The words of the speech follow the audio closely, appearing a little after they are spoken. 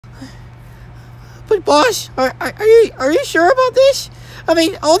But boss, are you sure about this? I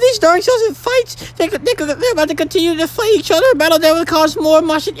mean, all these Dark Souls and fights, they're about to continue to fight each other. A battle that will cause more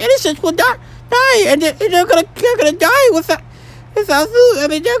Martian innocents will die, and they're gonna die without food. I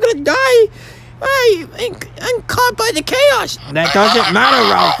mean, they're gonna die. I'm caught by the chaos. That doesn't matter,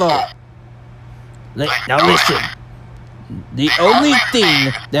 Ralpho. Now listen. The only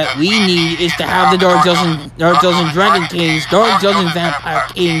thing that we need is to have the Dark Souls and Dragon Kings, Dark Souls and Vampire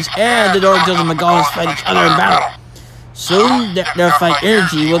Kings, and the Dark Souls and Megalos fight each other in battle. Soon, their fight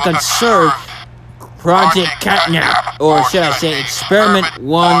energy will conserve Project Catnap, or should I say Experiment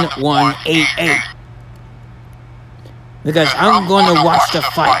 1188. Because I'm going to watch the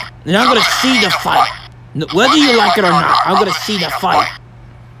fight, and I'm going to see the fight. Whether you like it or not, I'm going to see the fight.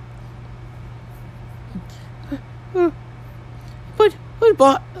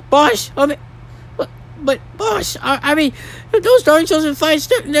 But boss, boss, I mean, if those Dark Souls and fights,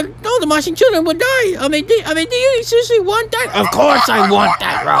 all the Martian children would die. I mean, do you seriously want that? Of course I want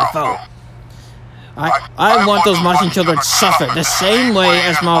that, Ralpho. I want those Martian children to suffer the same way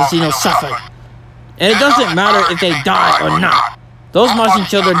as Malzeno suffered. And it doesn't matter if they die or not. Those Martian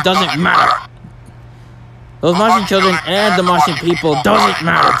children doesn't matter. Those Martian children and the Martian people doesn't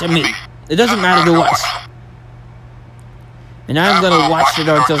matter to me. It doesn't matter to us. And I'm gonna watch the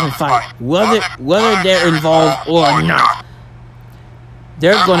Dark Souls fight, whether they're involved or not.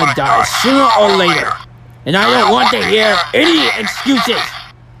 They're gonna die sooner or later, and I don't want to hear any excuses.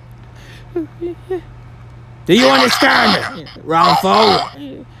 Do you understand,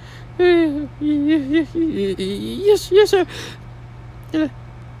 Ralpho? Yes, sir.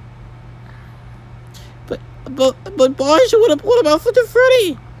 But boys, what about Foot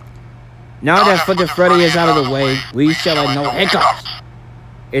Freddy? Now that Foot Freddy is out of the way, we shall have no hiccups.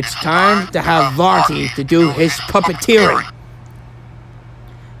 It's time to have Varty to do his puppeteering.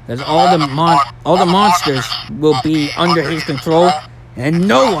 Because all the monsters will be under his control, and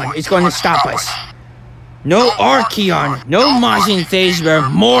no one is going to stop us. No Archeon, no Majin phase where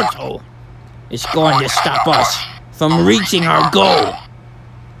mortal is going to stop us from reaching our goal.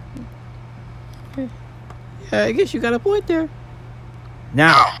 Yeah, I guess you got a point there.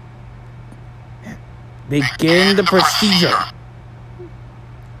 Now, begin the procedure.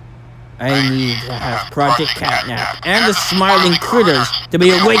 I need to have Project Catnap and the Smiling Critters to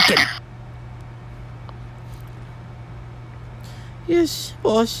be awakened. Yes,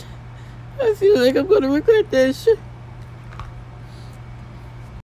 boss. I feel like I'm gonna regret this.